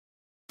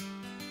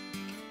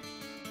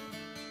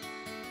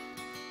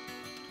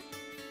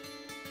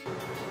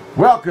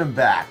Welcome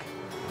back.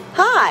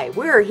 Hi,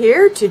 we're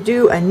here to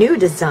do a new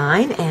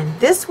design, and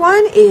this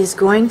one is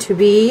going to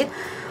be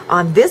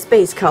on this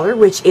base color,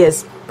 which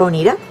is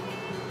Bonita,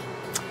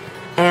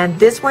 and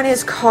this one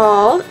is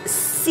called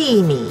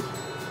See Me.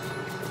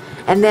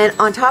 And then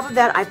on top of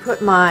that I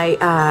put my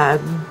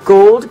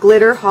gold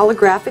glitter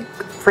holographic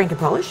Franken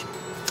polish.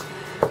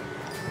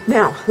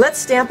 Now let's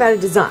stamp out a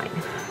design.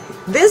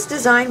 This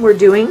design we're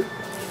doing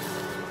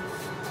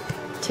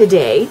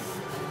today,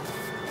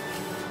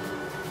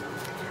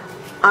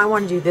 I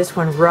want to do this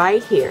one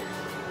right here.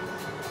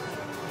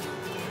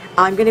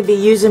 I'm going to be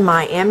using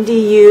my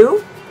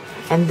MDU,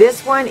 and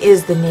this one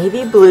is the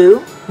navy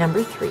blue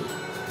number 3.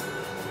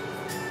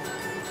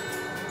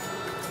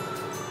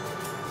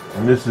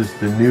 And this is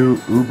the new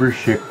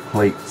UberChic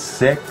Plate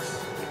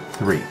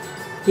 6-3.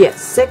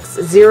 Yes,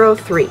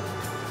 603.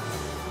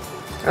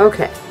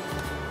 Okay.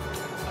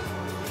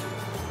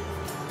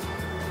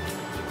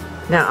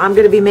 Now I'm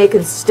going to be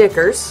making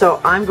stickers,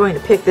 so I'm going to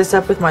pick this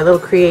up with my little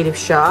creative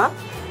shop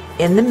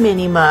in the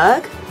mini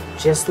mug,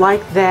 just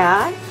like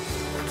that.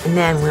 And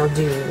then we'll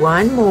do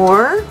one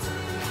more.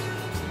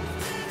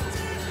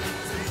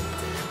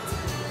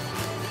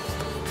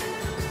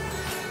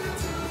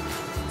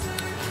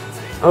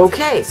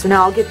 Okay, so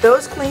now I'll get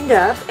those cleaned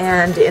up,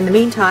 and in the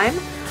meantime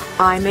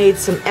I made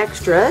some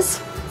extras.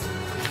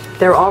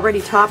 They're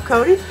already top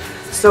coated,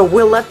 so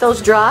we'll let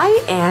those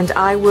dry and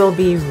I will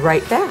be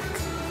right back.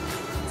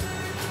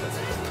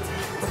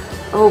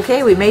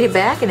 Okay, we made it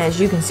back, and as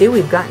you can see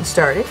we've gotten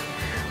started,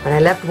 but I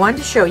left one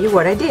to show you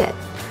what I did.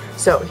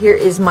 So here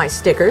is my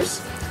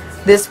stickers.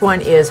 This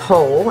one is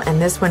whole,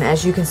 and this one,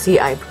 as you can see,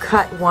 I've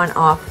cut one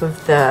off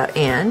of the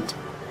end.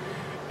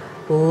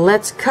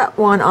 Let's cut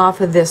one off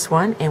of this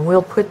one, and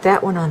we'll put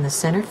that one on the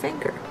center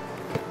finger.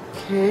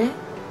 Okay,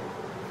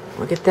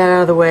 we'll get that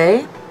out of the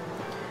way.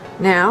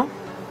 Now,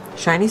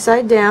 shiny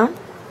side down.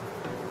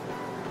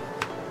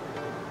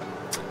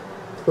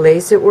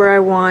 Place it where I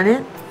want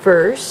it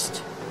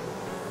first.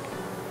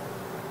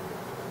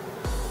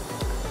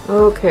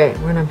 Okay,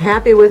 when I'm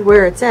happy with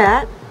where it's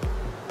at,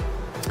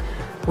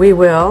 we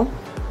will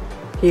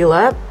peel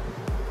up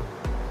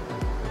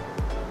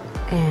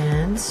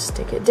and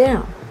stick it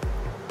down.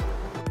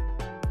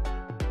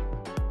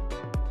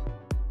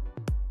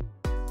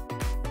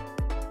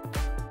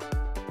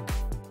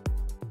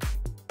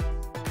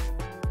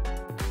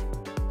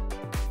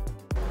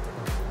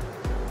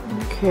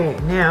 Okay,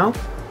 now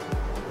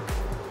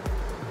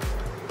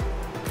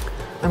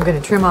I'm going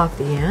to trim off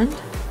the end.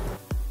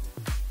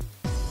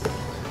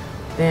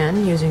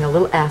 Then, using a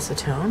little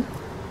acetone,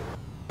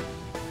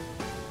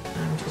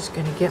 I'm just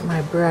going to get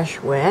my brush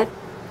wet,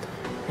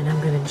 and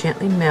I'm going to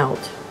gently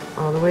melt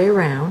all the way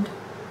around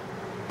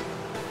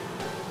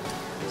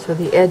so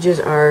the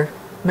edges are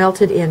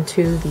melted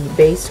into the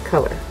base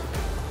color.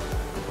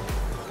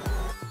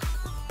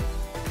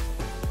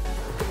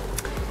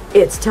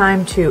 It's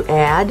time to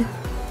add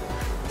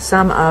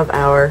some of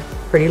our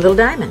pretty little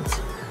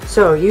diamonds.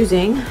 So,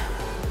 using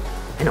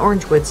an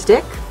orange wood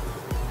stick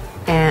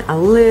and a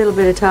little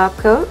bit of top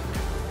coat,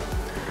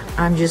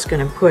 I'm just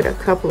going to put a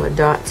couple of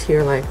dots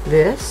here like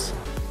this.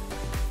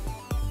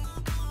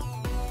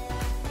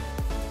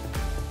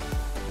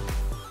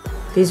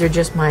 These are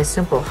just my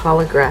simple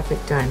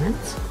holographic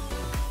diamonds.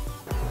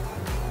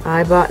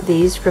 I bought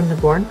these from the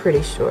Born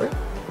Pretty store.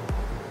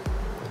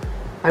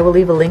 I will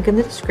leave a link in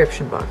the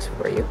description box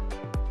for you.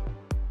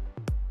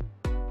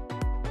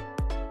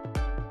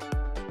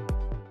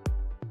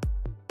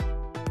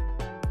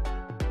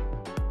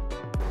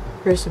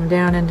 Press them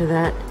down into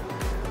that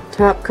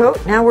top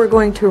coat. Now we're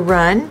going to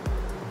run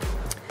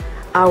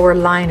our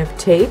line of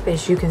tape,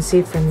 as you can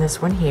see from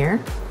this one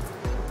here.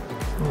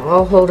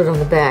 I'll hold it on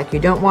the back. You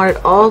don't want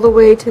it all the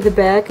way to the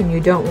back, and you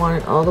don't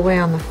want it all the way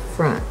on the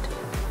front.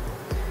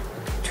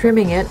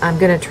 Trimming it, I'm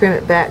going to trim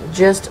it back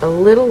just a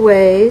little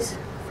ways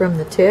from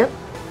the tip,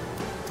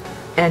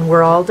 and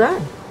we're all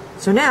done.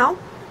 So now,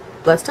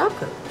 let's top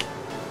coat.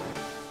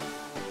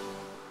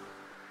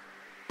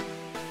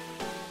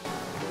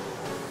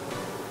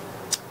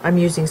 I'm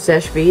using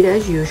Seche Vide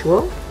as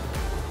usual.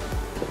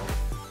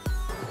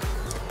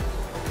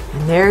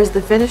 And there's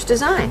the finished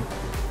design.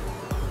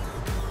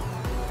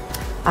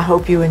 I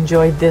hope you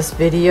enjoyed this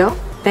video.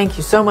 Thank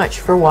you so much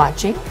for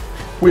watching.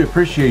 We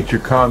appreciate your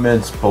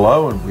comments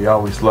below, and we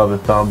always love a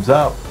thumbs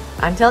up.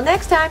 Until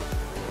next time.